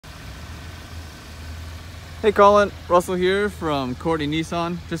Hey Colin, Russell here from Courtney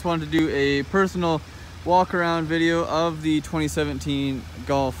Nissan. Just wanted to do a personal walk around video of the 2017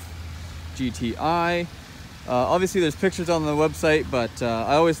 Golf GTI. Obviously there's pictures on the website, but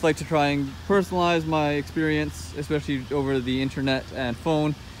I always like to try and personalize my experience, especially over the internet and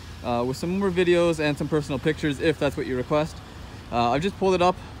phone, with some more videos and some personal pictures if that's what you request. I've just pulled it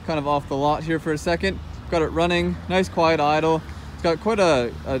up kind of off the lot here for a second. Got it running, nice quiet idle. It's got quite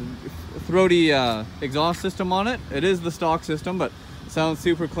a throaty exhaust system on it. It is the stock system, but it sounds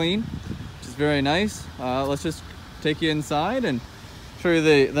super clean, which is very nice. Let's just take you inside and show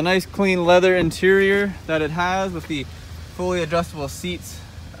you the nice clean leather interior that it has with the fully adjustable seats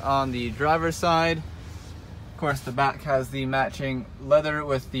on the driver's side. Of course, the back has the matching leather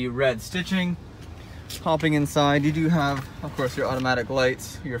with the red stitching. Hopping inside, you do have, of course, your automatic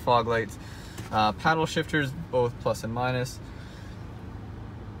lights, your fog lights, paddle shifters, both plus and minus.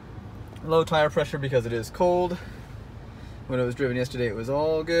 Low tire pressure because it is cold. When it was driven yesterday, it was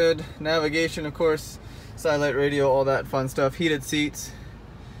all good. Navigation, of course, satellite radio, all that fun stuff. Heated seats,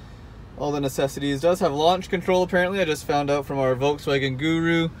 all the necessities. Does have launch control apparently. I just found out from our Volkswagen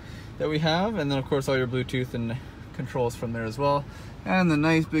Guru that we have. And then of course all your Bluetooth and controls from there as well. And the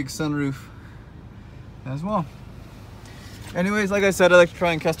nice big sunroof as well. Anyways, like I said, I like to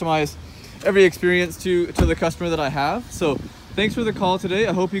try and customize every experience to the customer that I have. So thanks for the call today.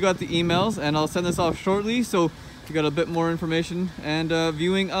 I hope you got the emails, and I'll send this off shortly so you got a bit more information and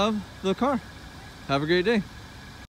viewing of the car. Have a great day.